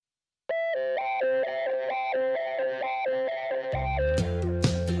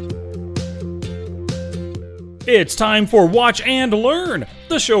It's time for Watch and Learn,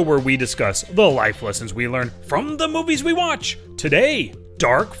 the show where we discuss the life lessons we learn from the movies we watch. Today,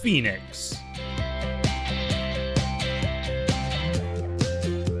 Dark Phoenix.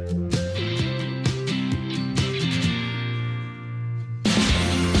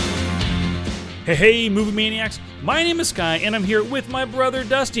 Hey, Movie Maniacs! My name is Sky, and I'm here with my brother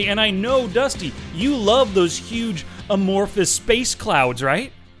Dusty. And I know, Dusty, you love those huge amorphous space clouds,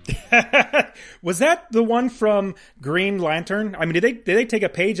 right? Was that the one from Green Lantern? I mean, did they take a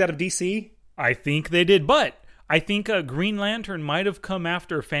page out of DC? I think they did, but I think Green Lantern might have come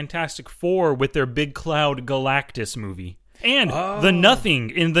after Fantastic Four with their Big Cloud Galactus movie. And the Nothing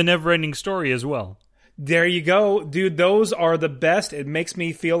in the Neverending Story as well. There you go. Dude, those are the best. It makes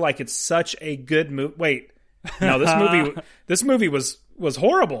me feel like it's such a good movie. Wait. No, this movie was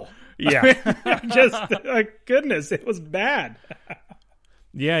horrible. Yeah. Goodness, it was bad.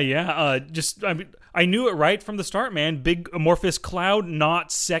 Yeah. I knew it right from the start, man. Big amorphous cloud, not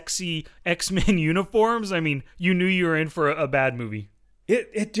sexy X-Men uniforms. I mean, you knew you were in for a bad movie.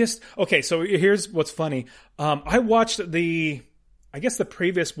 It just... Okay, so here's what's funny. I watched I guess the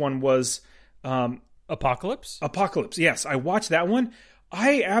previous one was... Apocalypse, yes. I watched that one.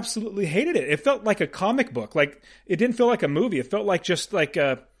 I absolutely hated it. It felt like a comic book. Like, it didn't feel like a movie. It felt like just like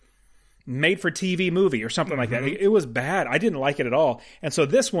a made-for-TV movie or something like that. It was bad. I didn't like it at all. And so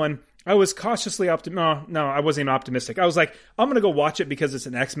this one, I was cautiously optimistic. No, I wasn't even optimistic. I was like, I'm going to go watch it because it's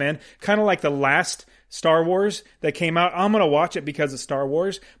an X-Men. Kind of like the last Star Wars that came out. I'm going to watch it because it's Star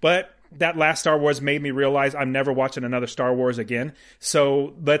Wars. But that last Star Wars made me realize I'm never watching another Star Wars again.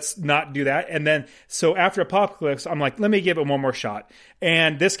 So let's not do that. And then, so after Apocalypse, I'm like, let me give it one more shot.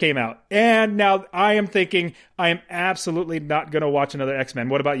 And this came out. And now I am thinking I am absolutely not going to watch another X-Men.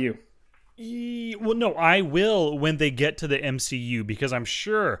 What about you? Well, no, I will when they get to the MCU, because I'm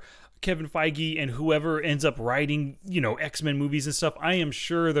sure Kevin Feige and whoever ends up writing, X-Men movies and stuff, I am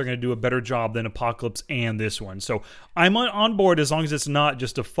sure they're going to do a better job than Apocalypse and this one. So I'm on board as long as it's not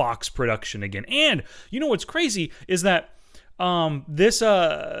just a Fox production again. And what's crazy is that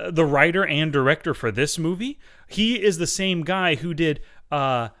the writer and director for this movie, he is the same guy who did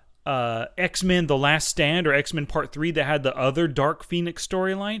X-Men The Last Stand or X-Men Part 3 that had the other Dark Phoenix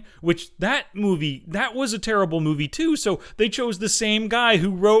storyline, which that was a terrible movie too. So they chose the same guy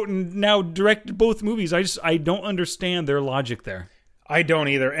who wrote and now directed both movies. I don't understand their logic there. I don't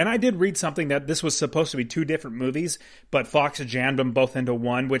either. And I did read something that this was supposed to be two different movies, but Fox jammed them both into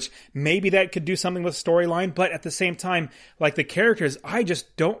one, which maybe that could do something with storyline. But at the same time, like the characters, I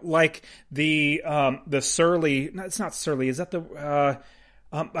just don't like the surly. No, it's not surly. Is that the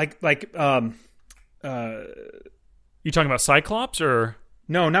you talking about Cyclops or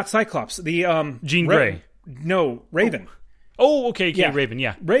no? Not Cyclops. The Jean Grey. No, Raven. Oh, okay, yeah. Raven.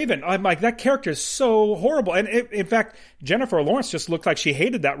 Yeah, Raven. I'm like, that character is so horrible. And in fact, Jennifer Lawrence just looked like she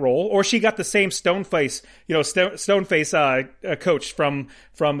hated that role, or she got the same stone face coach from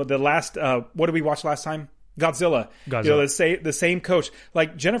the last. What did we watch last time? Godzilla. The same coach.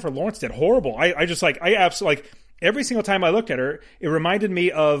 Like, Jennifer Lawrence did horrible. I absolutely every single time I looked at her, it reminded me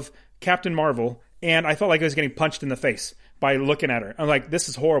of Captain Marvel, and I felt like I was getting punched in the face by looking at her. I'm like, this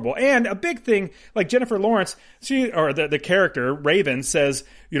is horrible. And a big thing, like Jennifer Lawrence, the character, Raven, says,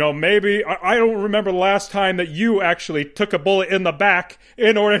 maybe, I don't remember the last time that you actually took a bullet in the back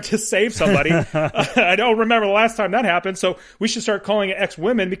in order to save somebody. I don't remember the last time that happened, so we should start calling it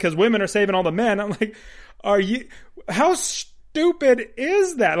X-Women because women are saving all the men. I'm like, how stupid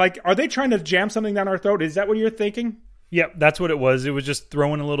is that? Like, are they trying to jam something down our throat? Is that what you're thinking? Yep, that's what it was. It was just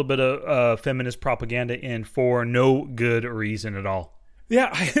throwing a little bit of feminist propaganda in for no good reason at all.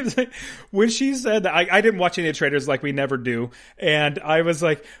 Yeah, when she said that, I didn't watch any of the trailers like we never do, and I was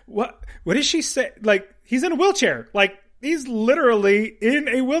like, what did she say? Like, he's in a wheelchair. Like, he's literally in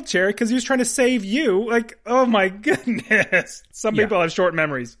a wheelchair because he was trying to save you. Like, oh my goodness. Some people have short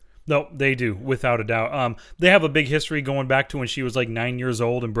memories. No, they do, without a doubt. They have a big history going back to when she was like 9 years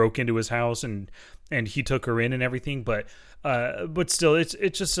old and broke into his house and he took her in and everything. But still, it's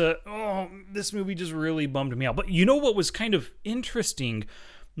just this movie just really bummed me out. But you know what was kind of interesting?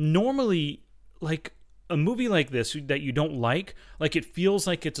 Normally, like a movie like this that you don't like it feels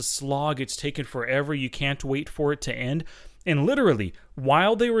like it's a slog. It's taken forever. You can't wait for it to end. And literally,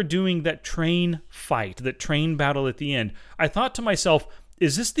 while they were doing that train fight, that train battle at the end, I thought to myself,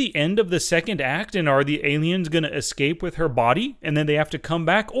 is this the end of the second act, and are the aliens going to escape with her body and then they have to come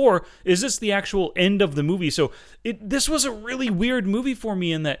back? Or is this the actual end of the movie? So this was a really weird movie for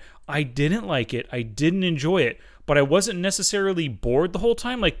me in that I didn't like it. I didn't enjoy it, but I wasn't necessarily bored the whole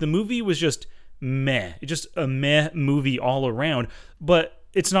time. Like, the movie was just meh. It's just a meh movie all around. But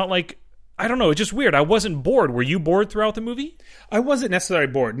it's not like I don't know. It's just weird. I wasn't bored. Were you bored throughout the movie? I wasn't necessarily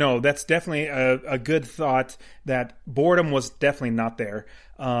bored. No, that's definitely a good thought, that boredom was definitely not there.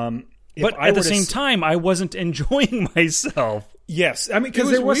 But at the same time, I wasn't enjoying myself. Yes. I mean,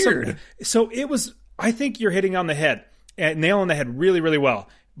 because there was weird. So it was, I think you're hitting on the head, nail on the head really, really well.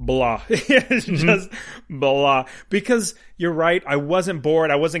 Blah. It's just blah. Because you're right, I wasn't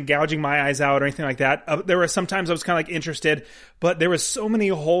bored. I wasn't gouging my eyes out or anything like that. There were sometimes I was kind of like interested, but there was so many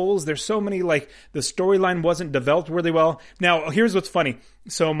holes. There's so many, like, the storyline wasn't developed really well. Now, here's what's funny.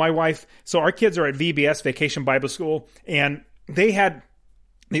 So our kids are at VBS, Vacation Bible School, and they had...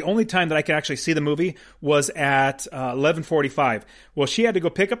 The only time that I could actually see the movie was at 11:45. Well, she had to go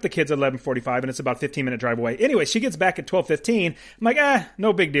pick up the kids at 11:45, and it's about a 15-minute drive away. Anyway, she gets back at 12:15. I'm like,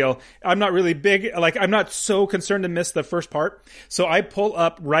 no big deal. I'm not really big. Like, I'm not so concerned to miss the first part. So I pull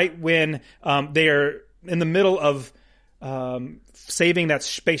up right when they are in the middle of saving that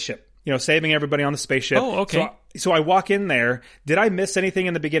spaceship. Saving everybody on the spaceship. Oh, okay. So I walk in there. Did I miss anything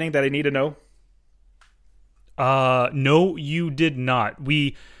in the beginning that I need to know? No, you did not.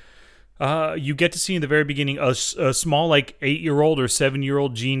 You get to see in the very beginning a small, like, 8-year-old or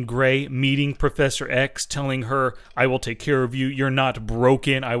 7-year-old Jean Grey meeting Professor X, telling her, I will take care of you. You're not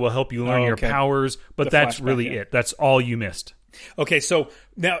broken. I will help you learn your powers. But that's really it. That's all you missed. Okay, so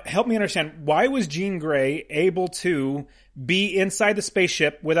now help me understand. Why was Jean Grey able to be inside the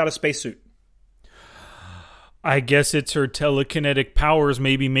spaceship without a spacesuit? I guess it's her telekinetic powers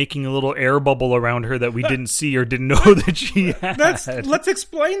maybe making a little air bubble around her that we didn't see or didn't know that she had. Let's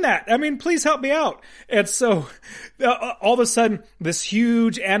explain that. I mean, please help me out. And so all of a sudden, this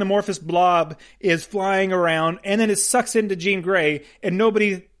huge anamorphous blob is flying around, and then it sucks into Jean Grey, and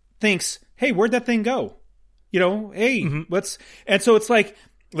nobody thinks, hey, where'd that thing go? Let's... And so it's like,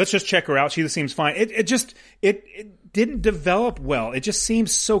 let's just check her out. She seems fine. It didn't develop well. It just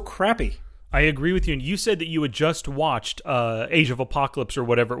seems so crappy. I agree with you. And you said that you had just watched Age of Apocalypse or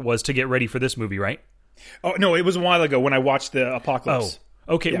whatever it was to get ready for this movie, right? Oh, no, it was a while ago when I watched the Apocalypse.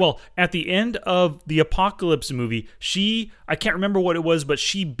 Oh, okay. Yeah. Well, at the end of the Apocalypse movie, I can't remember what it was, but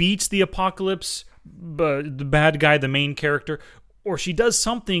she beats the Apocalypse, the bad guy, the main character, or she does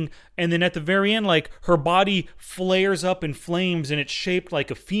something, and then at the very end, like, her body flares up in flames, and it's shaped like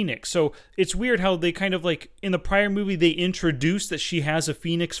a phoenix. So it's weird how they kind of, like, in the prior movie, they introduced that she has a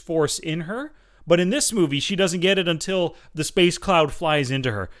phoenix force in her, but in this movie, she doesn't get it until the space cloud flies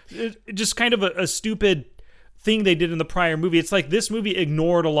into her. Just kind of a stupid thing they did in the prior movie. It's like this movie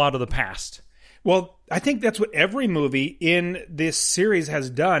ignored a lot of the past. Well, I think that's what every movie in this series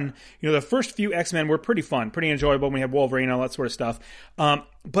has done. The first few X-Men were pretty fun, pretty enjoyable. We have Wolverine and all that sort of stuff.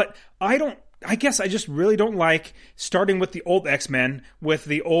 But I guess I just really don't like starting with the old X-Men with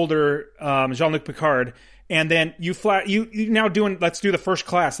the older Jean-Luc Picard. And then you now doing, let's do the First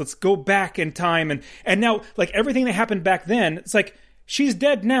Class. Let's go back in time. And now, like, everything that happened back then, it's like, she's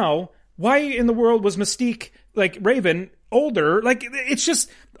dead now. Why in the world was Mystique, like, Raven, older? Like, it's just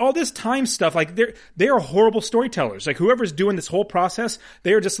all this time stuff. Like, they are horrible storytellers. Like, whoever's doing this whole process,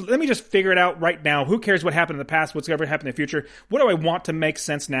 they are just, let me just figure it out right now. Who cares what happened in the past? What's ever happened in the future? What do I want to make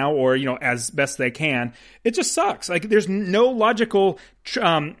sense now, or as best they can? It just sucks. Like, there's no logical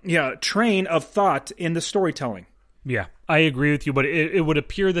train of thought in the storytelling. Yeah, I agree with you, but it would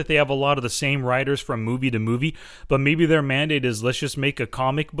appear that they have a lot of the same writers from movie to movie, but maybe their mandate is, let's just make a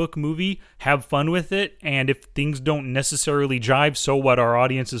comic book movie, have fun with it, and if things don't necessarily jive, so what? Our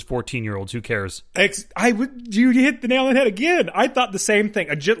audience is 14-year-olds. Who cares? You hit the nail on the head again. I thought the same thing.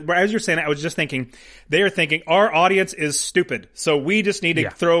 As you're saying it, I was just thinking, they are thinking, our audience is stupid, so we just need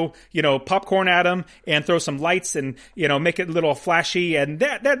to throw, popcorn at them and throw some lights and, make it a little flashy, and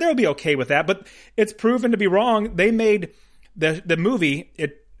that they'll be okay with that. But it's proven to be wrong. They made the movie,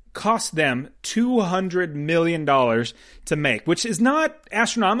 it cost them $200 million to make, which is not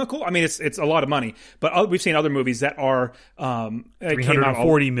astronomical. I mean, it's a lot of money, but we've seen other movies that are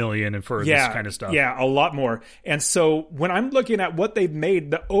 $340 million and for this kind of stuff. Yeah, a lot more. And so when I'm looking at what they've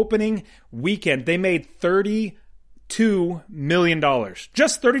made, the opening weekend, they made $32 million.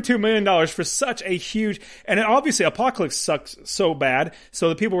 Just $32 million for such a huge... And obviously, Apocalypse sucks so bad, so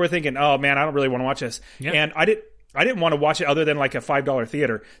the people were thinking, oh man, I don't really want to watch this. Yep. And I didn't want to watch it other than like a $5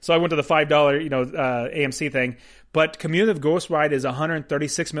 theater. So I went to the $5, AMC thing. But Community of Ghost Ride is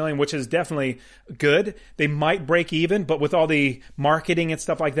 $136 million, which is definitely good. They might break even, but with all the marketing and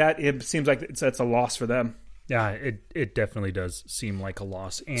stuff like that, it seems like it's a loss for them. Yeah, it definitely does seem like a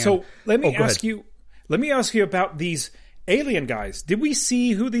loss. And, so let me ask you about these alien guys. Did we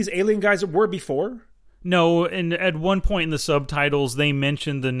see who these alien guys were before? No, and at one point in the subtitles, they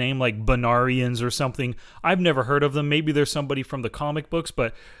mentioned the name like Banarians or something. I've never heard of them. Maybe there's somebody from the comic books,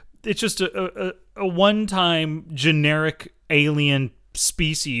 but it's just a one-time generic alien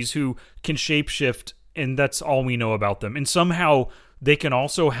species who can shapeshift, and that's all we know about them. And somehow they can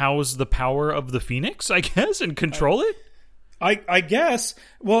also house the power of the Phoenix, I guess, and control it. I guess.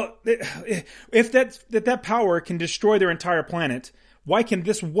 Well, if that power can destroy their entire planet, why can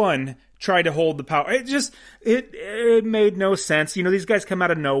this one try to hold the power? It made no sense. You know, these guys come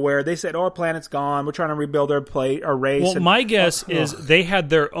out of nowhere. They said, "Oh, our planet's gone. We're trying to rebuild our race." Well, my guess is they had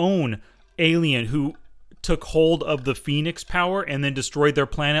their own alien who took hold of the Phoenix power and then destroyed their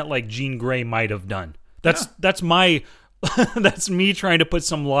planet, like Jean Grey might have done. That's my. That's me trying to put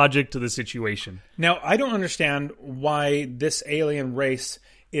some logic to the situation. Now, I don't understand why this alien race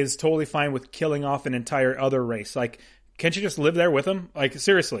is totally fine with killing off an entire other race. Like, can't you just live there with them? Like,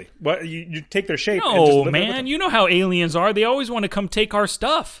 seriously, what you take their shape? No, and just live there with man, them? you know how aliens are. They always want to come take our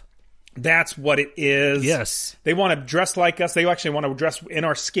stuff. That's what it is. Yes. They want to dress like us. They actually want to dress in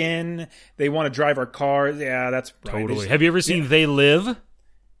our skin. They want to drive our cars. Yeah, that's right. Totally. Have you ever seen They Live?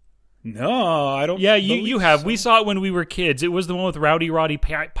 No, I don't. Yeah, you have. So. We saw it when we were kids. It was the one with Rowdy Roddy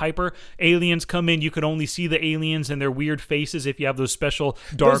Piper. Aliens come in. You could only see the aliens and their weird faces if you have those special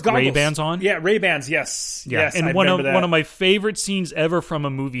dark Ray-Bans on. Yeah, Ray-Bans, yes. Yeah. Yes, and one of my favorite scenes ever from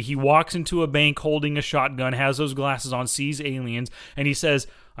a movie, he walks into a bank holding a shotgun, has those glasses on, sees aliens, and he says,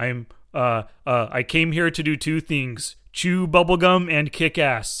 I came here to do two things. Chew bubblegum and kick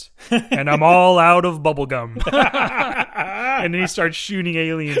ass. And I'm all out of bubblegum. And then he starts shooting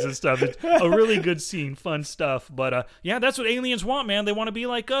aliens and stuff. It's a really good scene, fun stuff. But yeah, that's what aliens want, man. They want to be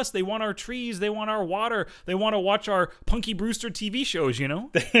like us. They want our trees. They want our water. They want to watch our Punky Brewster TV shows, you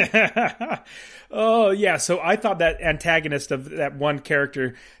know? Oh, yeah. So I thought that antagonist of that one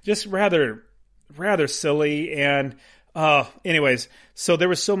character just rather silly. And anyways, so there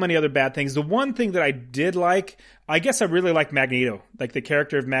were so many other bad things. The one thing that I did like, I guess I really like Magneto, like the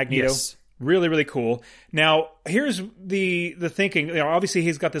character of Magneto. Yes. Really, really cool. Now, here's the thinking. You know, obviously,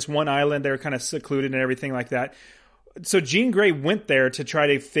 he's got this one island. They're kind of secluded and everything like that. So Jean Grey went there to try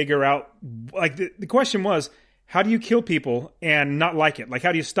to figure out, like, the question was, how do you kill people and not like it? Like,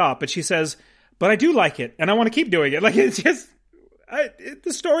 how do you stop? But she says, but I do like it, and I want to keep doing it. Like, it's just...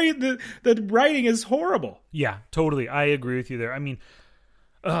 the story, the writing is horrible. Yeah, totally. I agree with you there. I mean,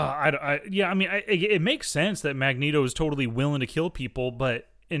 it makes sense that Magneto is totally willing to kill people,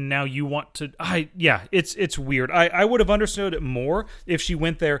 and now you want to. It's weird. I would have understood it more if she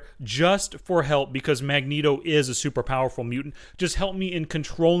went there just for help, because Magneto is a super powerful mutant. Just help me in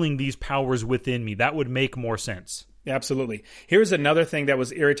controlling these powers within me. That would make more sense. Absolutely. Here's another thing that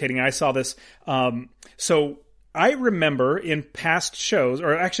was irritating. I saw this. So I remember in past shows,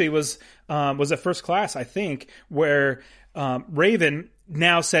 or actually it was at First Class, I think, where Raven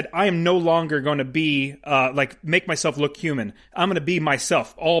now said, I am no longer going to be, make myself look human. I'm going to be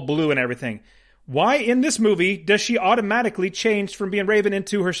myself, all blue and everything. Why in this movie does she automatically change from being Raven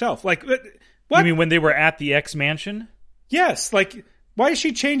into herself? Like, what? You mean when they were at the X Mansion? Yes, like... Why is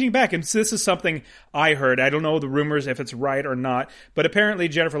she changing back? And so this is something I heard. I don't know the rumors if it's right or not, but apparently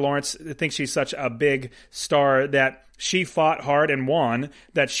Jennifer Lawrence thinks she's such a big star that she fought hard and won,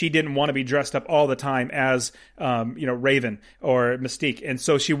 that she didn't want to be dressed up all the time as, Raven or Mystique. And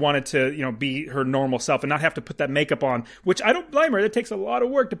so she wanted to, be her normal self and not have to put that makeup on, which I don't blame her. It takes a lot of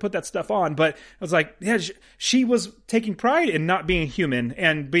work to put that stuff on. But I was like, yeah, she was taking pride in not being human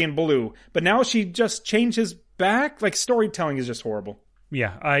and being blue. But now she just changes back. Like, storytelling is just horrible.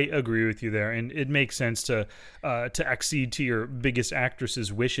 Yeah, I agree with you there, and it makes sense to accede to your biggest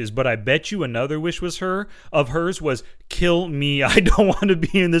actress's wishes. But I bet you another wish was hers was kill me. I don't want to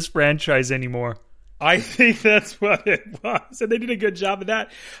be in this franchise anymore. I think that's what it was, and they did a good job of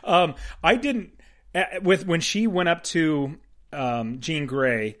that. I didn't when she went up to Jean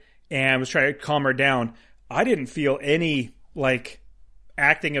Grey and was trying to calm her down. I didn't feel any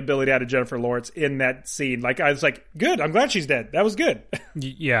acting ability out of Jennifer Lawrence in that scene. Like, I was like, good, I'm glad she's dead. That was good.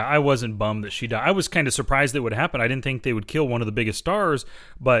 Yeah, I wasn't bummed that she died. I was kind of surprised that would happen. I didn't think they would kill one of the biggest stars,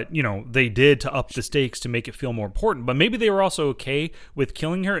 but, they did to up the stakes to make it feel more important. But maybe they were also okay with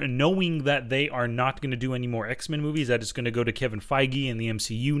killing her and knowing that they are not going to do any more X-Men movies, that it's going to go to Kevin Feige and the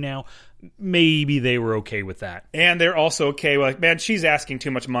MCU now. Maybe they were okay with that. And they're also okay with, man, she's asking too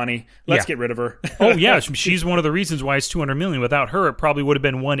much money. Let's get rid of her. Oh, yeah. She's one of the reasons why it's $200 million. Without her, it probably would have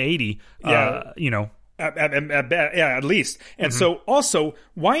been $180. Yeah. At least. And so also,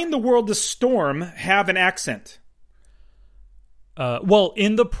 why in the world does Storm have an accent? Well,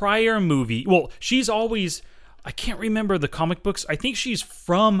 in the prior movie, she's always, I can't remember the comic books. I think she's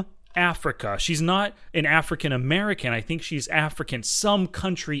from Africa. She's not an African American. I think she's African, some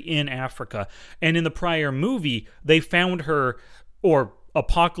country in Africa. And in the prior movie, they found her, or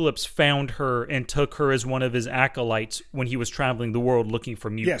Apocalypse found her and took her as one of his acolytes when he was traveling the world looking for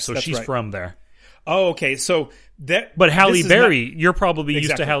mutants. So she's from there. Oh, okay. So that, but Halle Berry, you're probably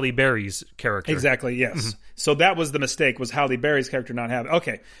used to Halle Berry's character. Exactly. Yes. Mm-hmm. So that was the mistake, was Halle Berry's character not having.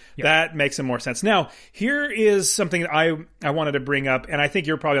 Okay, that makes some more sense. Now, here is something that I wanted to bring up, and I think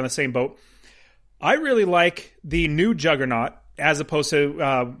you're probably on the same boat. I really like the new Juggernaut as opposed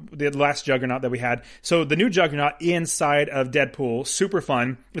to the last Juggernaut that we had. So the new Juggernaut inside of Deadpool, super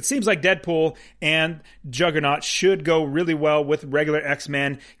fun. It seems like Deadpool and Juggernaut should go really well with regular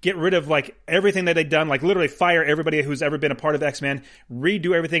X-Men. Get rid of like everything that they've done, like literally fire everybody who's ever been a part of X-Men,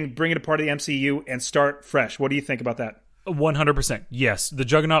 redo everything, bring it a part of the MCU, and start fresh. What do you think about that? 100%. Yes. The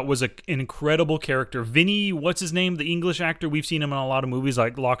Juggernaut was an incredible character. Vinny, what's his name? The English actor. We've seen him in a lot of movies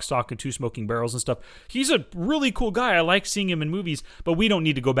like Lock, Stock, and Two Smoking Barrels and stuff. He's a really cool guy. I like seeing him in movies, but we don't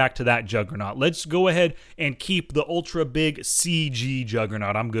need to go back to that Juggernaut. Let's go ahead and keep the ultra big CG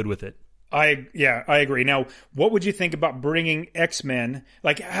Juggernaut. I'm good with it. I agree. Now, what would you think about bringing X-Men?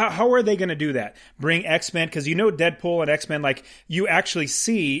 Like, how are they going to do that? Bring X-Men, because you know Deadpool and X-Men, like, you actually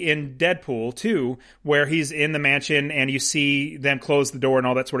see in Deadpool, too, where he's in the mansion and you see them close the door and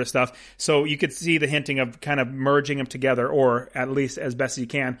all that sort of stuff. So you could see the hinting of kind of merging them together, or at least as best as you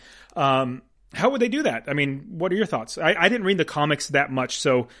can. How would they do that? I mean, what are your thoughts? I didn't read the comics that much,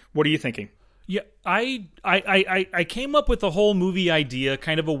 so what are you thinking? Yeah, I came up with the whole movie idea,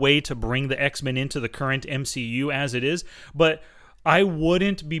 kind of a way to bring the X-Men into the current MCU as it is, but I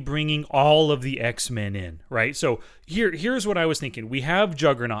wouldn't be bringing all of the X-Men in, right? So here's what I was thinking. We have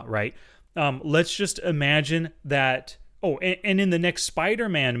Juggernaut, right? Let's just imagine that... Oh, and in the next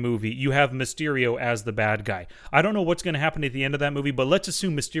Spider-Man movie, you have Mysterio as the bad guy. I don't know what's going to happen at the end of that movie, but let's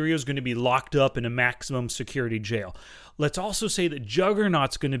assume Mysterio is going to be locked up in a maximum security jail. Let's also say that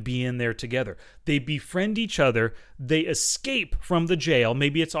Juggernaut's going to be in there together. They befriend each other. They escape from the jail.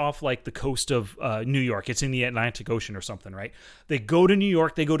 Maybe it's off like the coast of New York. It's in the Atlantic Ocean or something, right? They go to New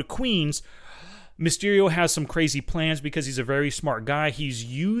York. They go to Queens. Mysterio has some crazy plans because he's a very smart guy. He's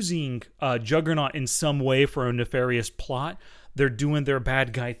using Juggernaut in some way for a nefarious plot. They're doing their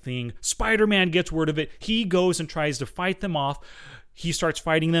bad guy thing. Spider-Man gets word of it. He goes and tries to fight them off. He starts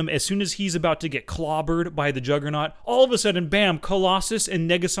fighting them. As soon as he's about to get clobbered by the Juggernaut, all of a sudden, bam, Colossus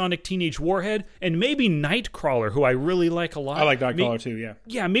and Negasonic Teenage Warhead, and maybe Nightcrawler, who I really like a lot. I like Nightcrawler too, yeah.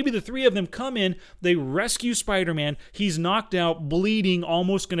 Yeah, maybe the three of them come in, they rescue Spider-Man, he's knocked out, bleeding,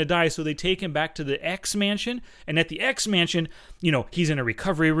 almost going to die, so they take him back to the X-Mansion, and at the X-Mansion, you know, he's in a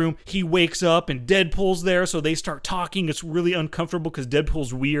recovery room, he wakes up, and Deadpool's there, so they start talking. It's really uncomfortable because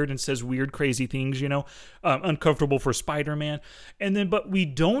Deadpool's weird and says weird, crazy things, you know, uncomfortable for Spider-Man. And then, but we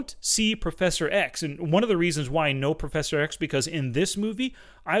don't see Professor X. And one of the reasons why I know Professor X, because in this movie,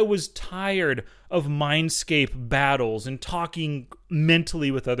 I was tired of mindscape battles and talking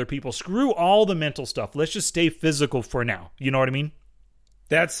mentally with other people. Screw all the mental stuff. Let's just stay physical for now. You know what I mean?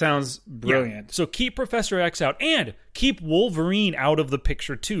 That sounds brilliant. Yeah. So keep Professor X out and keep Wolverine out of the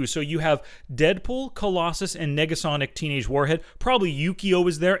picture too. So you have Deadpool, Colossus, and Negasonic Teenage Warhead. Probably Yukio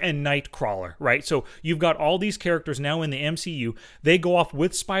is there and Nightcrawler, right? So you've got all these characters now in the MCU. They go off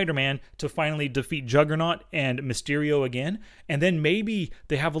with Spider-Man to finally defeat Juggernaut and Mysterio again. And then maybe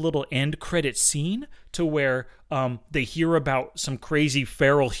they have a little end credit scene to where they hear about some crazy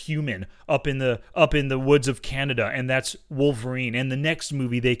feral human up in the woods of Canada, and that's Wolverine. And the next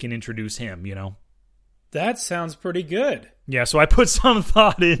movie they can introduce him, you know. That sounds pretty good. Yeah, so I put some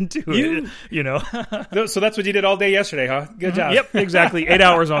thought into it, you know. So that's what you did all day yesterday, huh? Good job. Yep, exactly. 8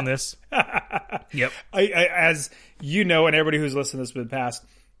 hours on this. Yep. I, as you know, and everybody who's listened to this in the past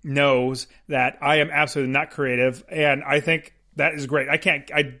knows that I am absolutely not creative, and I think that is great.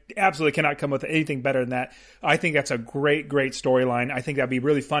 I absolutely cannot come up with anything better than that. I think that's a great storyline. I think that'd be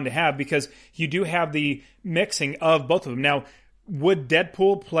really fun to have because you do have the mixing of both of them. Now, would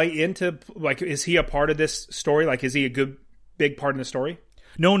Deadpool play into, like, is he a part of this story? Like, is he a good, big part in the story?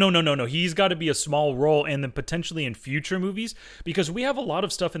 No. He's got to be a small role, and then potentially in future movies, because we have a lot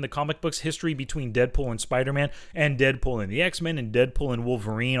of stuff in the comic books history between Deadpool and Spider-Man, and Deadpool and the X-Men, and Deadpool and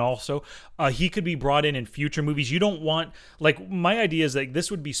Wolverine also. He could be brought in future movies. You don't want, like, my idea is like this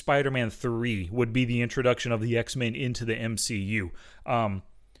would be Spider-Man 3 would be the introduction of the X-Men into the MCU. And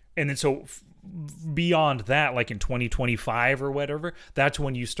then so beyond that, like in 2025 or whatever, that's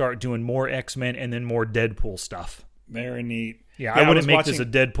when you start doing more X-Men and then more Deadpool stuff. Very neat. Yeah, I wouldn't make this a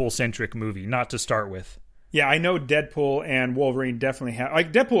Deadpool-centric movie, not to start with. Yeah, I know Deadpool and Wolverine definitely have...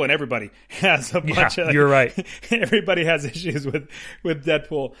 Like, Deadpool and everybody has a bunch of... You're right. Everybody has issues with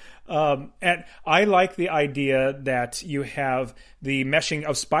Deadpool. And I like the idea that you have the meshing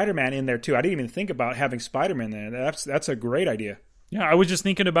of Spider-Man in there, too. I didn't even think about having Spider-Man there. That's a great idea. Yeah, I was just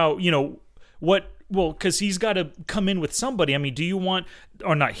thinking about, because he's got to come in with somebody. I mean, do you want,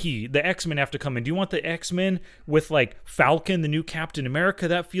 or not he, the X-Men have to come in. Do you want the X-Men with like Falcon, the new Captain America?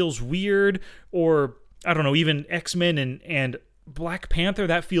 That feels weird. Or, I don't know, even X-Men and Black Panther,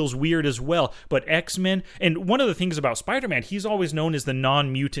 that feels weird as well. But X-Men, and one of the things about Spider-Man, he's always known as the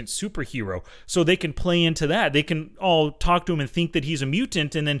non-mutant superhero. So they can play into that. They can all talk to him and think that he's a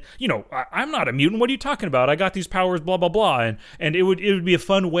mutant, and then, I'm not a mutant. What are you talking about? I got these powers, blah, blah, blah. And it would be a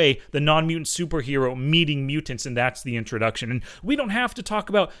fun way, the non-mutant superhero meeting mutants, and that's the introduction. And we don't have to talk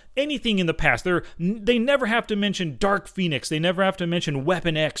about anything in the past. They never have to mention Dark Phoenix. They never have to mention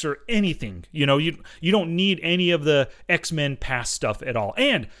Weapon X or anything. You don't need any of the X-Men past stuff at all,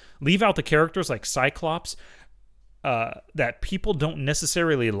 and leave out the characters like Cyclops that people don't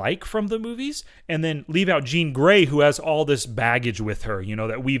necessarily like from the movies, and then leave out Jean Grey, who has all this baggage with her,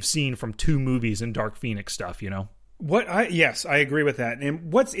 that we've seen from 2 movies and Dark Phoenix stuff. Yes, I agree with that.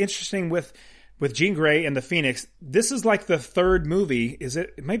 And what's interesting with Jean Grey and the Phoenix, this is like the 3rd movie.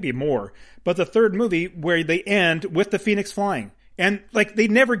 It might be more, but the 3rd movie where they end with the Phoenix flying. And like they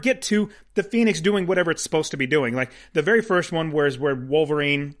never get to the Phoenix doing whatever it's supposed to be doing. Like the very first one where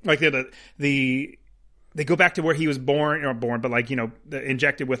Wolverine, like they go back to where he was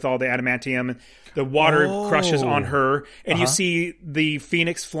injected with all the adamantium, and the water crushes on her, and you see the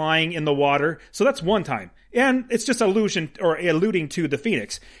Phoenix flying in the water. So that's one time, and it's just alluding to the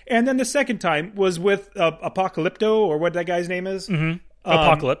Phoenix. And then the second time was with Apocalypto, or what that guy's name is,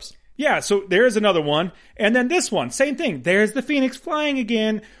 Apocalypse. Yeah, so there's another one. And then this one, same thing. There's the Phoenix flying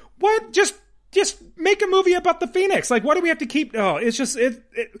again. What? Just make a movie about the Phoenix. Like, why do we have to keep... Oh, it's just...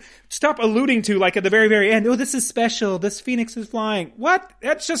 Stop alluding to, like, at the very, very end, this is special. This Phoenix is flying. What?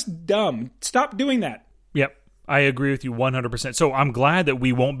 That's just dumb. Stop doing that. Yep. I agree with you 100%. So I'm glad that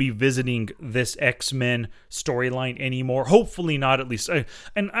we won't be visiting this X-Men storyline anymore. Hopefully not, at least.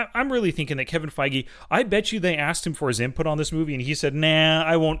 I'm really thinking that Kevin Feige, I bet you they asked him for his input on this movie, and he said, nah,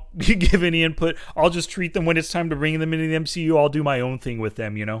 I won't give any input. I'll just treat them when it's time to bring them into the MCU. I'll do my own thing with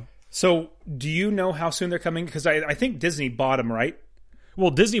them, So do you know how soon they're coming? Because I think Disney bought them, right?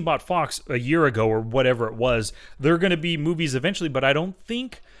 Well, Disney bought Fox a year ago or whatever it was. They're going to be movies eventually, but I don't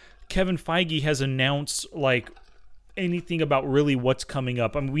think Kevin Feige has announced like anything about really what's coming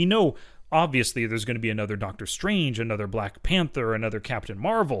up. I mean, we know obviously there's going to be another Doctor Strange, another Black Panther, another Captain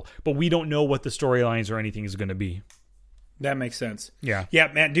Marvel, but we don't know what the storylines or anything is going to be. That makes sense. Yeah.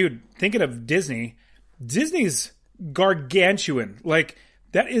 Yeah, man, dude, thinking of Disney's gargantuan. Like,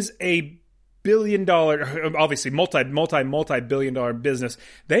 that is a billion-dollar, obviously multi-billion-dollar business.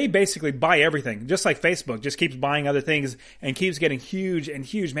 They basically buy everything, just like Facebook, just keeps buying other things and keeps getting huge and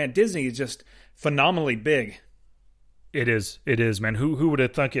huge. Man, Disney is just phenomenally big. It is, man. Who would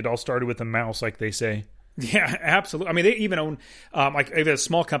have thunk it all started with a mouse, like they say? Yeah, absolutely. I mean, they even own, like even a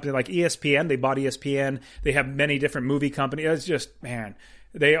small company like ESPN. They bought ESPN. They have many different movie companies. It's just, man,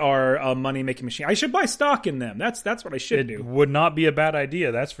 they are a money-making machine. I should buy stock in them. That's what I should do. It would not be a bad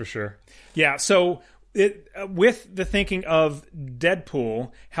idea, that's for sure. Yeah, so with the thinking of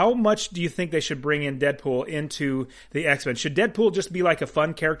Deadpool, how much do you think they should bring in Deadpool into the X-Men? Should Deadpool just be like a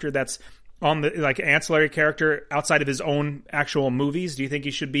fun character that's on the like ancillary character outside of his own actual movies? Do you think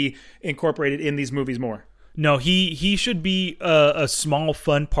he should be incorporated in these movies more? No, he should be a small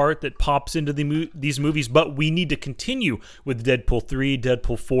fun part that pops into these movies, but we need to continue with Deadpool 3,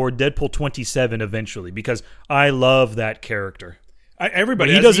 Deadpool 4, Deadpool 27 eventually, because I love that character. Everybody,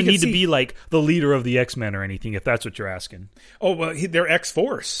 but he doesn't need to be like the leader of the X-Men or anything, if that's what you're asking. Oh, well, they're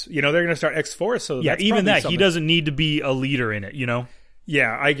X-Force. They're going to start X-Force. So yeah, that's even that, something. He doesn't need to be a leader in it,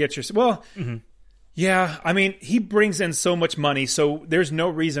 Yeah, I get your... Well, yeah, I mean, he brings in so much money, so there's no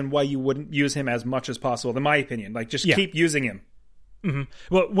reason why you wouldn't use him as much as possible, in my opinion. Like, just keep using him. Mm-hmm.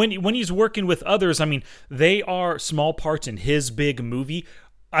 Well, when he's working with others, I mean, they are small parts in his big movie.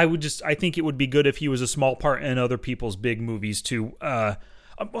 I think it would be good if he was a small part in other people's big movies too. I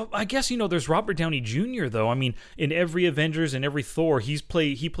guess, there's Robert Downey Jr. though. I mean, in every Avengers and every Thor, he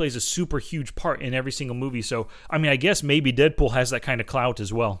plays a super huge part in every single movie. So, I mean, I guess maybe Deadpool has that kind of clout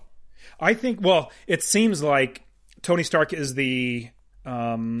as well. I think, well, it seems like Tony Stark is the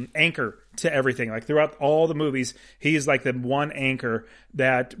anchor to everything. Like throughout all the movies, he's like the one anchor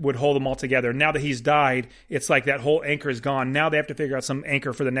that would hold them all together. Now that he's died, it's like that whole anchor is gone. Now they have to figure out some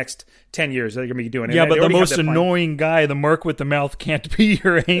anchor for the next 10 years they're going to be doing. Yeah, but the most annoying guy, the merc with the mouth, can't be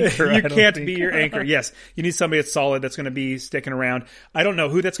your anchor. You can't be your anchor. Yes. You need somebody that's solid, that's going to be sticking around. I don't know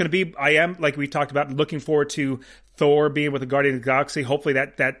who that's going to be. I am, like we talked about, looking forward to Thor being with the Guardian of the Galaxy. Hopefully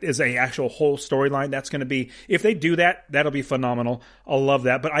that is a actual whole storyline. That's going to be, if they do that, that'll be phenomenal. I'll love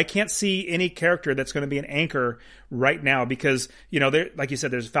that. But I can't see any character that's going to be an anchor right now because, like you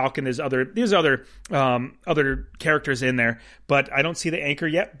said, there's Falcon, there's other characters in there, but I don't see the anchor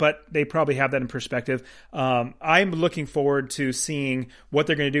yet, but they probably have that in perspective. I'm looking forward to seeing what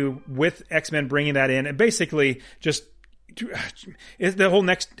they're going to do with X-Men, bringing that in and basically just the whole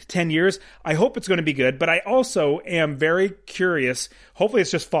next 10 years. I hope it's going to be good, but I also am very curious. Hopefully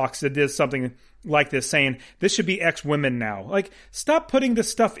it's just Fox that did something like this, saying this should be X-Women now. Like, stop putting this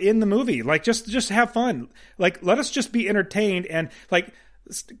stuff in the movie. Like, just have fun. Like, let us just be entertained and like,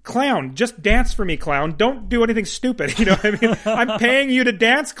 clown, just dance for me, clown. Don't do anything stupid. You know what I mean? I'm paying you to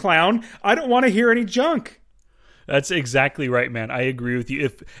dance, clown. I don't want to hear any junk. That's exactly right, man. I agree with you.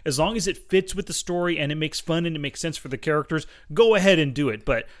 As long as it fits with the story and it makes fun and it makes sense for the characters, go ahead and do it.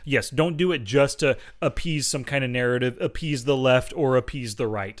 But yes, don't do it just to appease some kind of narrative, appease the left or appease the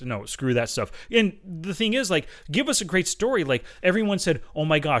right. No, screw that stuff. And the thing is, like, give us a great story. Like, everyone said, oh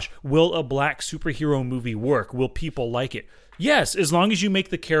my gosh, will a black superhero movie work? Will people like it? Yes, as long as you make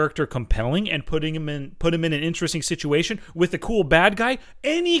the character compelling and put him in an interesting situation with a cool bad guy,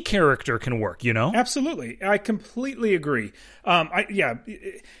 any character can work, Absolutely. I completely agree.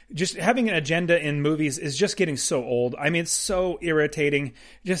 Just having an agenda in movies is just getting so old. I mean, it's so irritating.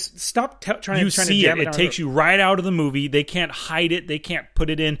 Just stop trying to jam it. It takes you right out of the movie. They can't hide it. They can't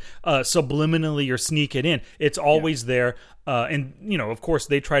put it in subliminally or sneak it in. It's always there. And, of course,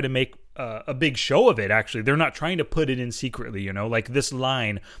 they try to make a big show of it, actually. They're not trying to put it in secretly, like this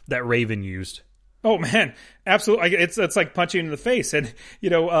line that Raven used. Oh, man. Absolutely. It's like punching in the face. And,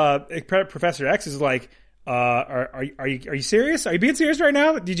 Professor X is like, are you serious? Are you being serious right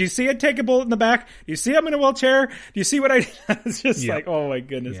now? Did you see it take a bullet in the back? Do you see I'm in a wheelchair? Do you see what I It's just like, oh my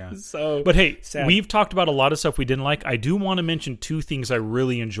goodness. Yeah. It's so But hey, sad. We've talked about a lot of stuff we didn't like. I do want to mention two things I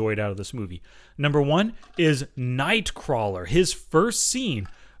really enjoyed out of this movie. Number one is Nightcrawler. His first scene,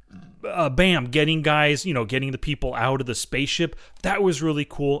 getting guys, getting the people out of the spaceship. That was really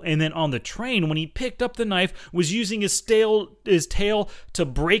cool. And then on the train, when he picked up the knife, was using his tail to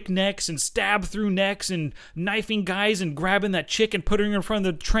break necks and stab through necks and knifing guys and grabbing that chick and putting her in front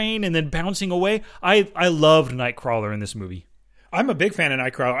of the train and then bouncing away. I loved Nightcrawler in this movie. I'm a big fan of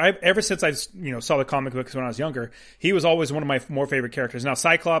Nightcrawler. Ever since I saw the comic books when I was younger, he was always one of my more favorite characters. Now,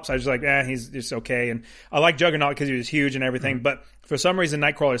 Cyclops, I was like, he's just okay. And I like Juggernaut because he was huge and everything. Mm-hmm. But for some reason,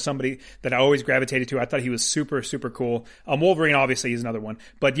 Nightcrawler is somebody that I always gravitated to. I thought he was super, super cool. Wolverine, obviously, is another one.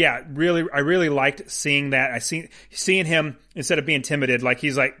 But yeah, I really liked seeing that. Seeing him, instead of being timid,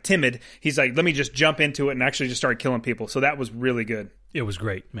 he's like, let me just jump into it and actually just start killing people. So that was really good. It was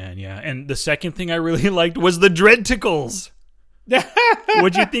great, man, yeah. And the second thing I really liked was the Dreadticles.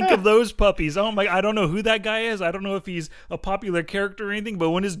 What'd you think of those puppies? Oh my! I don't know who that guy is. I don't know if he's a popular character or anything.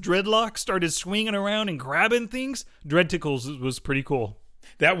 But when his dreadlocks started swinging around and grabbing things, Dreadticles was pretty cool.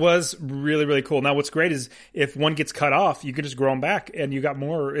 That was really, really cool. Now, what's great is if one gets cut off, you can just grow them back, and you got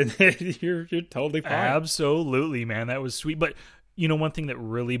more, and you're totally fine. Absolutely, man. That was sweet. But one thing that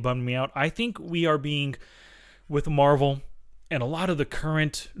really bummed me out. I think we are being with Marvel. And a lot of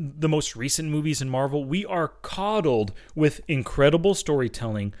the most recent movies in Marvel, we are coddled with incredible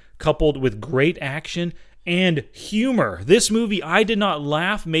storytelling coupled with great action and humor. This movie, I did not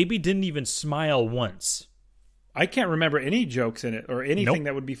laugh, maybe didn't even smile once. I can't remember any jokes in it or anything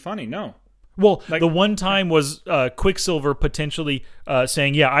that would be funny, no. Well, the one time was Quicksilver potentially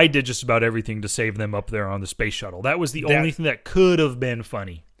saying, yeah, I did just about everything to save them up there on the space shuttle. That was the only thing that could have been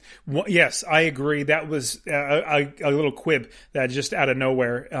funny. Well, yes, I agree. That was a little quib that just out of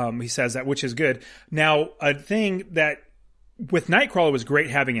nowhere he says that, which is good. Now, a thing that with Nightcrawler was great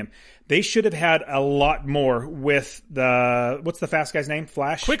having him. They should have had a lot more with what's the fast guy's name?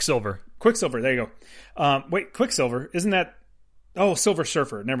 Flash? Quicksilver. There you go. Wait, Quicksilver, isn't that? Oh, Silver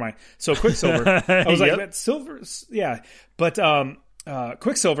Surfer. Never mind. So Quicksilver. I was like, that Silver. Yeah, but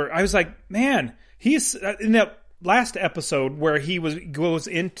Quicksilver. I was like, man, he's in that last episode where he goes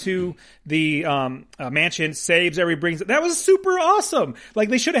into the mansion, saves everybody, brings it. That was super awesome. Like,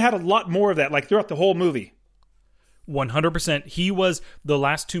 they should have had a lot more of that, like throughout the whole movie. 100%. He was the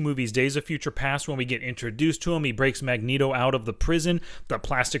last two movies, Days of Future Past, when we get introduced to him. He breaks Magneto out of the prison, the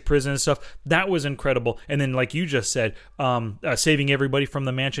plastic prison and stuff. That was incredible. And then, like you just said, saving everybody from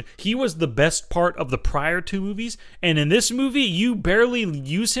the mansion. He was the best part of the prior two movies. And in this movie, you barely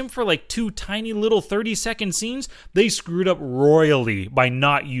use him for like two tiny little 30-second scenes. They screwed up royally by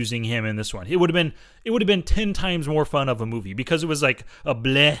not using him in this one. It would have been 10 times more fun of a movie because it was like a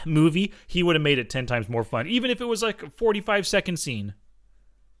bleh movie. He would have made it 10 times more fun, even if it was like a 45-second scene.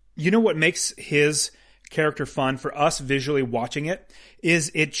 You know what makes his character fun for us visually watching it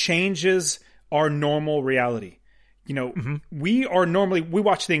is it changes our normal reality. You know, we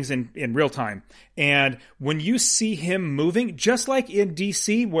watch things in real time. And when you see him moving, just like in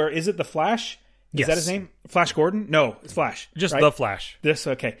DC, where is it the Flash? Is that his name? Flash Gordon? No, it's Flash. Just right? the Flash.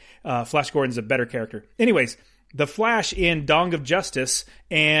 Okay. Flash Gordon's a better character. Anyways, the Flash in Dawn of Justice,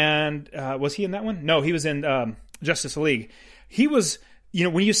 and was he in that one? No, he was in Justice League. He was, you know,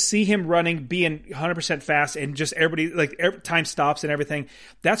 when you see him running, being 100% fast, and just everybody, like, time stops and everything,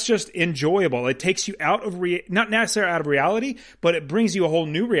 that's just enjoyable. It takes you out of, not necessarily out of reality, but it brings you a whole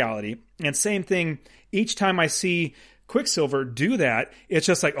new reality. And same thing, each time I see Quicksilver do that, it's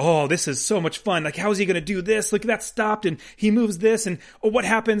just like, oh, this is so much fun. Like, how is he going to do this? Look, that stopped, and he moves this, and oh, what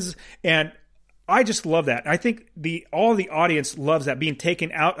happens? And I just love that. I think all the audience loves that, being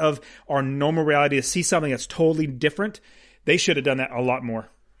taken out of our normal reality to see something that's totally different. They should have done that a lot more.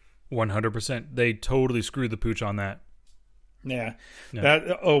 100%. They totally screwed the pooch on that. Yeah.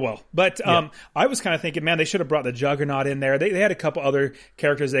 Oh, well. But I was kind of thinking, man, they should have brought the Juggernaut in there. They had a couple other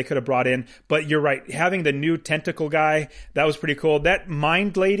characters they could have brought in. But you're right. Having the new tentacle guy, that was pretty cool. That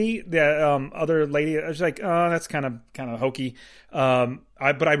Mind Lady, the other lady, I was like, oh, that's kind of hokey. But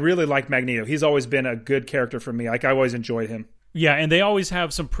I really like Magneto. He's always been a good character for me. Like, I always enjoyed him. Yeah, and they always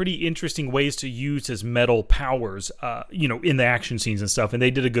have some pretty interesting ways to use his metal powers, in the action scenes and stuff. And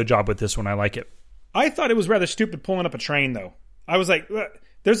they did a good job with this one. I like it. I thought it was rather stupid pulling up a train, though. I was like,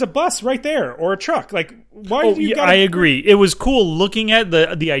 there's a bus right there, or a truck. Like, why do you I agree. It was cool looking at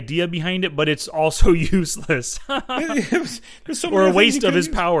the idea behind it, but it's also useless. Or a waste of his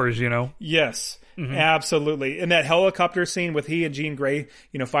powers, you know? Yes. Mm-hmm. Absolutely. And that helicopter scene with he and Jean Grey,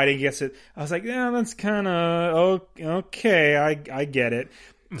 fighting against it, I was like, yeah, that's kind of okay. I get it.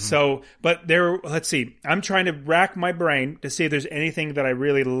 Mm-hmm. So, but let's see. I'm trying to rack my brain to see if there's anything that I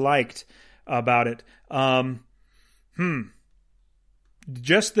really liked about it.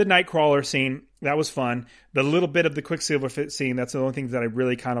 Just the Nightcrawler scene, that was fun. The little bit of the Quicksilver scene, that's the only thing that I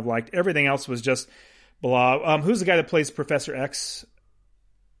really kind of liked. Everything else was just blah. Who's the guy that plays Professor X?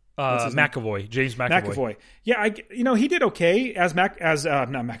 McAvoy, James McAvoy. Yeah, he did okay as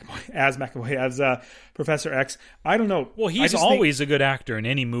Professor X. I don't know. Well, he's always a good actor in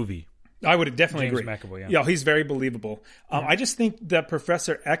any movie. I would definitely James agree. McAvoy, yeah, he's very believable. I just think that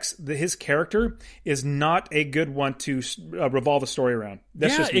Professor X, his character, is not a good one to revolve a story around.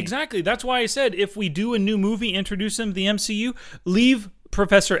 That's just me. Exactly. That's why I said if we do a new movie, introduce him to the MCU, leave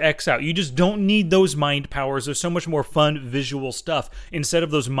Professor X out. You just don't need those mind powers. There's so much more fun visual stuff instead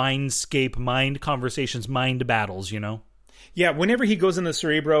of those mindscape, mind conversations, mind battles, Yeah, whenever he goes in the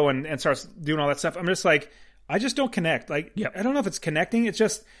Cerebro and starts doing all that stuff, I'm just like, I just don't connect. Like, I don't know if it's connecting.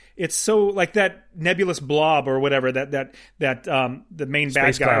 It's so like that nebulous blob or whatever, that the main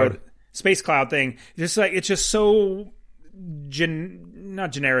Space bad guy, Cloud. or Space Cloud thing. Just like, it's just so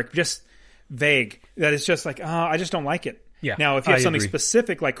not generic, just vague, that it's just like, I just don't like it. Yeah, now, if you have something agree.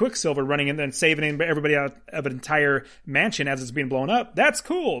 specific like Quicksilver running in and saving everybody out of an entire mansion as it's being blown up, that's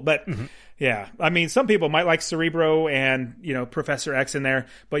cool. But yeah, I mean, some people might like Cerebro and Professor X in there,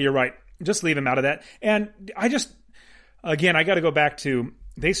 but you're right, just leave him out of that. And I got to go back to,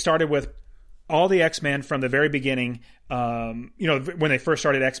 they started with all the X-Men from the very beginning. When they first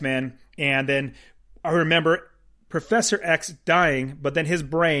started X-Men, and then I remember Professor X dying, but then his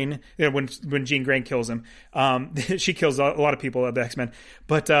brain, when Jean Grey kills him, she kills a lot of people of the X-Men,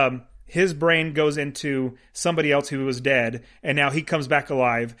 but his brain goes into somebody else who was dead, and now he comes back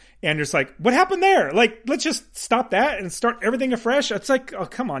alive, and it's like, what happened there? Like, let's just stop that and start everything afresh. It's like, oh,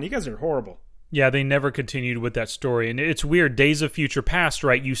 come on, you guys are horrible. Yeah, they never continued with that story. And it's weird. Days of Future Past,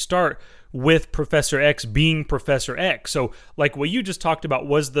 right? You start with Professor X being Professor X. So, like what you just talked about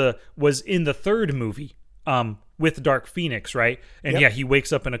was in the third movie, with Dark Phoenix, right? And he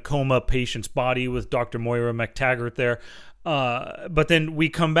wakes up in a coma patient's body with Dr. Moira McTaggart there. But then we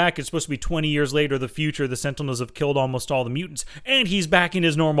come back, it's supposed to be 20 years later, the future, the Sentinels have killed almost all the mutants, and he's back in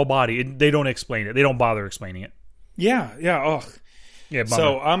his normal body. They don't explain it. They don't bother explaining it. Yeah. Oh. Yeah, bummer.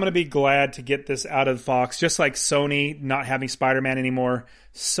 So I'm going to be glad to get this out of Fox, just like Sony not having Spider-Man anymore.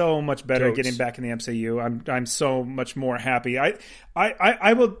 So much better at getting back in the MCU. I'm so much more happy.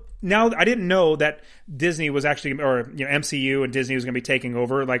 I will now. I didn't know that Disney was actually, or MCU and Disney was going to be taking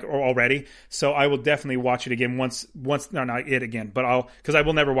over already. So I will definitely watch it again once. No, not it again, but because I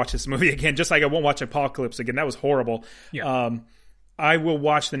will never watch this movie again. Just like I won't watch Apocalypse again. That was horrible. Yeah. I will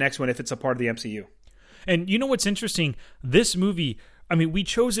watch the next one if it's a part of the MCU. And you know what's interesting? This movie, I mean, we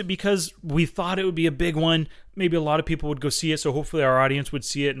chose it because we thought it would be a big one. Maybe a lot of people would go see it, so hopefully our audience would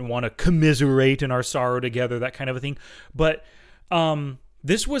see it and want to commiserate in our sorrow together, that kind of a thing. But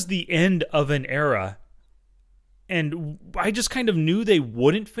this was the end of an era I just kind of knew they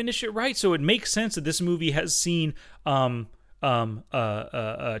wouldn't finish it right. So it makes sense that this movie has seen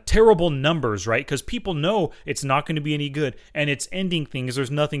terrible numbers, right? Because people know it's not going to be any good, and it's ending things.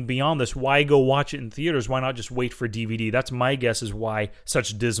 There's nothing beyond this. Why go watch it in theaters? Why not just wait for DVD? That's my guess is why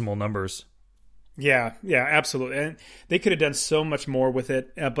such dismal numbers. Yeah, absolutely. And they could have done so much more with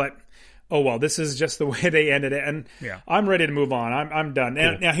it, but oh well, this is just the way they ended it, and I'm ready to move on. I'm done. Cool.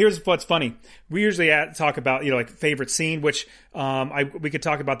 And now here's what's funny. We usually talk about like favorite scene, which we could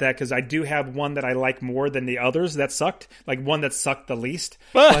talk about that because I do have one that I like more than the others that sucked, like one that sucked the least.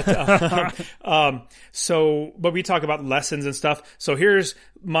 But but we talk about lessons and stuff. So here's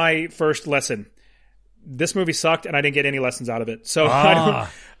my first lesson. This movie sucked, and I didn't get any lessons out of it. So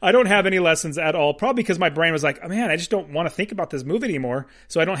I don't have any lessons at all. Probably because my brain was like, oh, man, I just don't want to think about this movie anymore.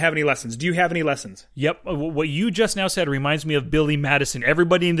 So I don't have any lessons. Do you have any lessons? Yep. What you just now said reminds me of Billy Madison.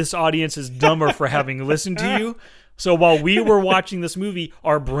 Everybody in this audience is dumber for having listened to you. So while we were watching this movie,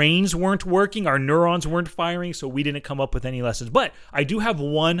 our brains weren't working, our neurons weren't firing, so we didn't come up with any lessons. But I do have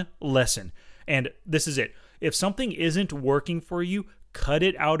one lesson, and this is it. If something isn't working for you, cut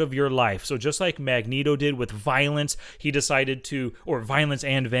it out of your life. So just like Magneto did with violence, he decided to, or violence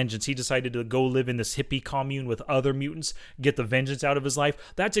and vengeance, he decided to go live in this hippie commune with other mutants, get the vengeance out of his life.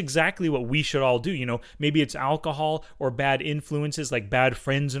 That's exactly what we should all do. You know, maybe it's alcohol or bad influences like bad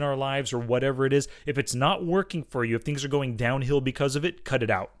friends in our lives or whatever it is. If it's not working for you, if things are going downhill because of it, cut it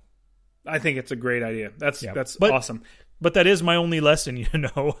out. I think it's a great idea. That's awesome. But that is my only lesson, you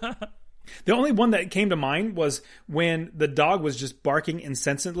know. The only one that came to mind was when the dog was just barking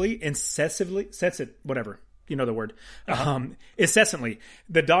incessantly, whatever, you know the word, incessantly.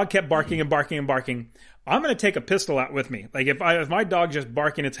 The dog kept barking and barking and barking. I'm going to take a pistol out with me. Like if my dog just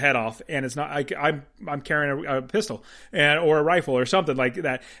barking its head off and it's not, I'm carrying a pistol or a rifle or something like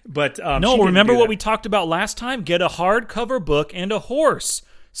that. But no, remember what we talked about last time? Get a hardcover book and a horse.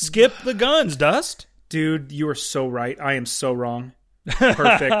 Skip the guns, Dust. Dude, you are so right. I am so wrong.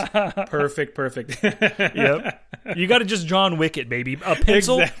 Perfect. Yep. You got to just John Wick it, baby. A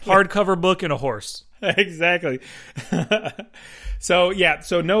pencil, hardcover book, and a horse. Exactly. So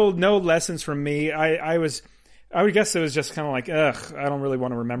no lessons from me. I would guess it was just kind of like, I don't really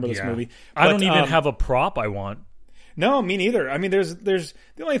want to remember this movie. But I don't even have a prop I want. No, me neither. I mean, there's the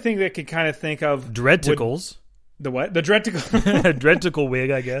only thing that I could kind of think of. Dreadticles. The what? The Dreadticle. Dreadticle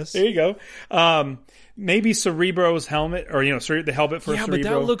wig, I guess. There you go. Maybe Cerebro's helmet, or the helmet for Cerebro. Yeah, but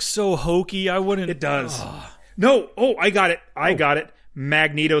that looks so hokey. I wouldn't. It does. No. Oh, I got it. Got it.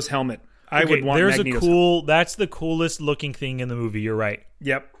 Magneto's helmet. I would want Magneto's helmet. That's the coolest looking thing in the movie. You're right.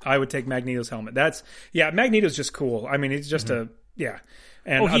 Yep. I would take Magneto's helmet. Magneto's just cool. I mean, it's just And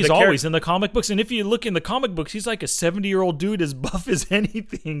he's always in the comic books. And if you look in the comic books, he's like a 70-year-old dude as buff as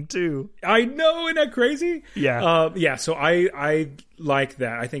anything, too. I know. Isn't that crazy? Yeah. So I like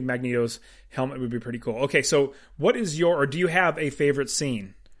that. I think Magneto's helmet would be pretty cool. Okay, so what is do you have a favorite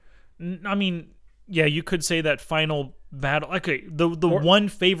scene? I mean, yeah, you could say that final battle. Okay, the one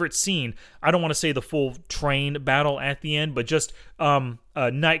favorite scene, I don't want to say the full train battle at the end, but just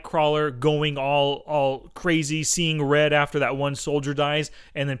Nightcrawler going all crazy, seeing red after that one soldier dies,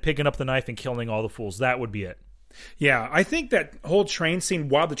 and then picking up the knife and killing all the fools. That would be it. Yeah, I think that whole train scene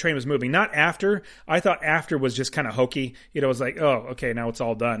while the train was moving, not after. I thought after was just kind of hokey. It was like, oh, okay, now it's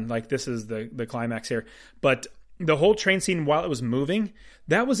all done. Like this is the climax here. But the whole train scene while it was moving,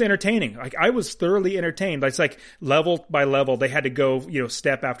 that was entertaining. Like I was thoroughly entertained. It's like level by level, they had to go,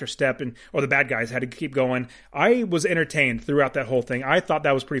 step after step, or the bad guys had to keep going. I was entertained throughout that whole thing. I thought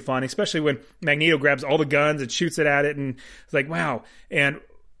that was pretty fun, especially when Magneto grabs all the guns and shoots it at it, and it's like, wow. And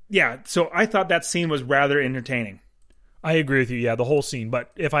yeah, so I thought that scene was rather entertaining. I agree with you. Yeah, the whole scene. But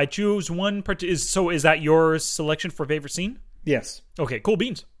if I choose one, is that your selection for favorite scene? Yes. Okay. Cool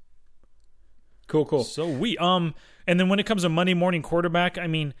beans. Cool. So and then when it comes to Monday Morning Quarterback, I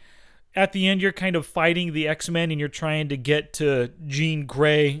mean, at the end you're kind of fighting the X-Men and you're trying to get to Jean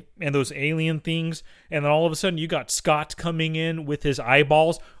Grey and those alien things, and then all of a sudden you got Scott coming in with his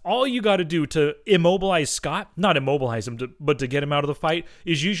eyeballs. All you got to do to immobilize Scott, not immobilize him, but to get him out of the fight,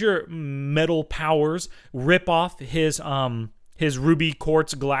 is use your metal powers, rip off his ruby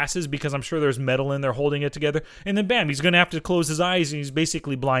quartz glasses, because I'm sure there's metal in there holding it together, and then bam, he's going to have to close his eyes and he's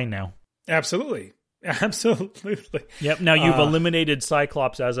basically blind now. Absolutely. Yep. Now you've eliminated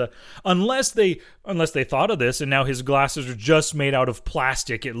Cyclops unless they thought of this and now his glasses are just made out of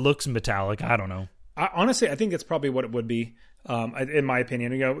plastic. It looks metallic. I don't know. Honestly, I think that's probably what it would be. In my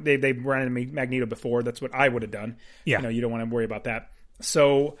opinion, they ran into Magneto before. That's what I would have done. Yeah. You don't want to worry about that.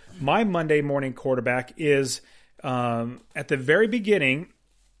 So my Monday Morning Quarterback is at the very beginning.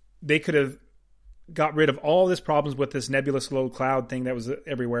 They could have got rid of all this problems with this nebulous little cloud thing that was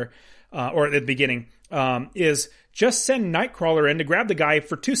everywhere, or at the beginning, is just send Nightcrawler in to grab the guy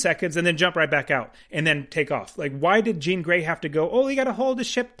for 2 seconds and then jump right back out and then take off. Like, why did Jean Grey have to go, oh, you got to hold the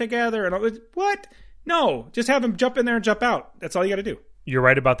ship together? And all, what? No, just have him jump in there and jump out. That's all you got to do. You're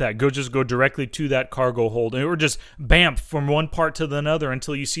right about that. Just go directly to that cargo hold, or just bamf from one part to another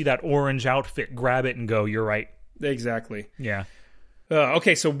until you see that orange outfit. Grab it and go. You're right. Exactly. Yeah.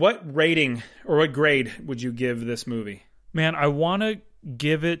 Okay, so what rating or what grade would you give this movie? Man, I want to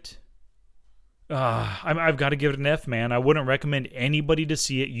give it... I've got to give it an F, man. I wouldn't recommend anybody to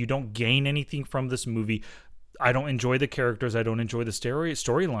see it. You don't gain anything from this movie. I don't enjoy the characters. I don't enjoy the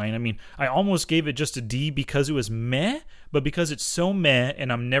storyline. I mean, I almost gave it just a D because it was meh, but because it's so meh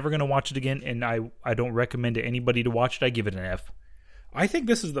and I'm never going to watch it again and I don't recommend to anybody to watch it, I give it an F. I think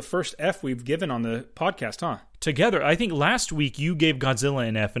this is the first F we've given on the podcast, huh? Together. I think last week you gave Godzilla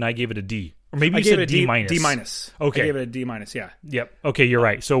an F and I gave it a D. Or maybe you said D minus. D minus. Okay. I gave it a D minus, yeah. Yep. Okay, you're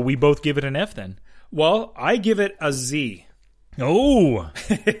right. So we both give it an F then. Well, I give it a Z. Oh.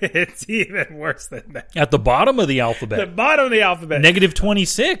 It's even worse than that. At the bottom of the alphabet. The bottom of the alphabet. Negative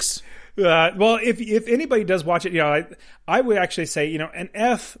 26. Well, if anybody does watch it, I would actually say, an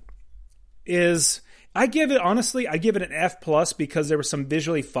F is... I give it an F plus because there were some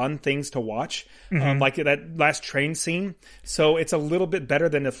visually fun things to watch, like that last train scene. So it's a little bit better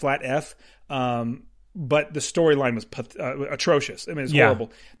than a flat F, but the storyline was atrocious. I mean, it's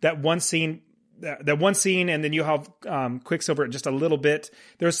horrible. That one scene, and then you have Quicksilver just a little bit.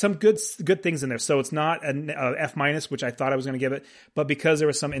 There's some good things in there, so it's not an F minus, which I thought I was going to give it, but because there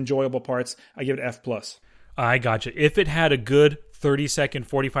were some enjoyable parts, I give it F plus. I gotcha. If it had a good 30-second,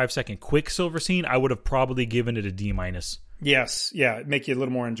 45-second Quicksilver scene, I would have probably given it a D minus. Yes, yeah, make you a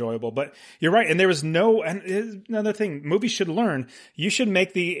little more enjoyable. But you're right, and there was and another thing, movies should learn. You should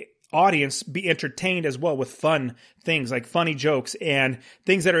make the audience be entertained as well with fun things, like funny jokes and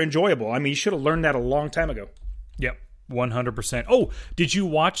things that are enjoyable. I mean, you should have learned that a long time ago. Yep. 100%. Oh, did you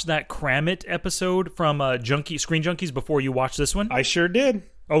watch that Kramit episode from Screen Junkies before you watched this one? I sure did.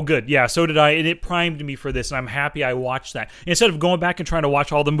 Oh, good. Yeah, so did I, and it primed me for this, and I'm happy I watched that. Instead of going back and trying to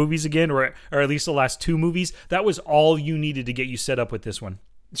watch all the movies again, or at least the last 2 movies, that was all you needed to get you set up with this one.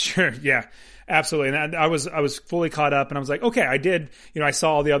 Sure, yeah, absolutely. And I was fully caught up, and I was like, okay, I did. I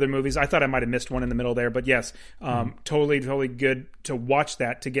saw all the other movies. I thought I might have missed one in the middle there, but yes, totally good to watch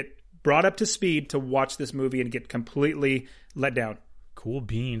that, to get brought up to speed to watch this movie and get completely let down. Cool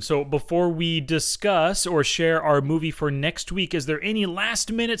beans. So before we discuss or share our movie for next week, is there any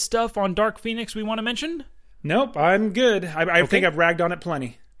last-minute stuff on Dark Phoenix we want to mention? Nope, I'm good. I think I've ragged on it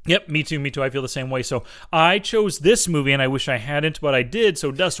plenty. Yep, me too. I feel the same way. So I chose this movie, and I wish I hadn't, but I did.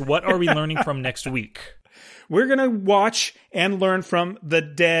 So, Dust, what are we learning from next week? We're going to watch and learn from The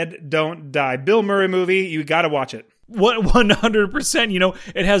Dead Don't Die. Bill Murray movie. You got to watch it. What 100%,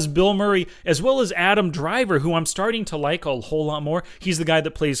 it has Bill Murray as well as Adam Driver, who I'm starting to like a whole lot more. He's the guy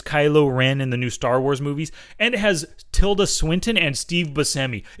that plays Kylo Ren in the new Star Wars movies. And it has Tilda Swinton and Steve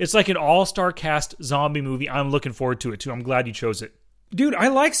Buscemi. It's like an all-star cast zombie movie. I'm looking forward to it, too. I'm glad you chose it. Dude, I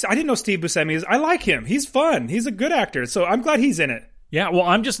didn't know Steve Buscemi is. I like him. He's fun. He's a good actor. So I'm glad he's in it. Yeah, well,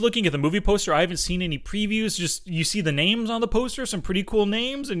 I'm just looking at the movie poster. I haven't seen any previews. Just, you see the names on the poster, some pretty cool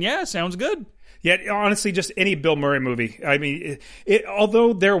names. And yeah, sounds good. Yeah, honestly, just any Bill Murray movie. I mean,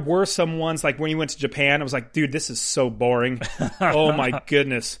 although there were some ones, like when he went to Japan, I was like, dude, this is so boring. Oh, my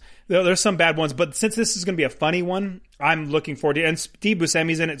goodness. There's some bad ones, but since this is going to be a funny one, I'm looking forward to it. And Steve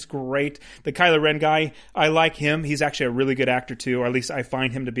Buscemi's in it. It's great. The Kylo Ren guy, I like him. He's actually a really good actor, too, or at least I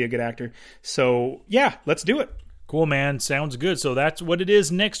find him to be a good actor. So, yeah, let's do it. Cool, man. Sounds good. So that's what it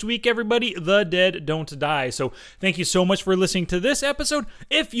is next week, everybody. The Dead Don't Die. So thank you so much for listening to this episode.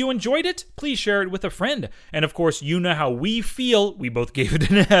 If you enjoyed it, please share it with a friend. And of course, you know how we feel. We both gave it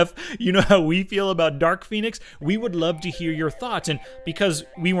an F. You know how we feel about Dark Phoenix. We would love to hear your thoughts. And because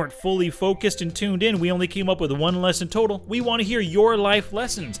we weren't fully focused and tuned in, we only came up with 1 lesson total. We want to hear your life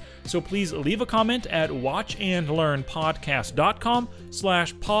lessons. So please leave a comment at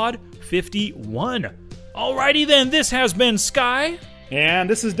watchandlearnpodcast.com/pod51. Alrighty then, this has been Sky. And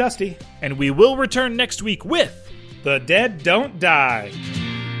this is Dusty. And we will return next week with The Dead Don't Die.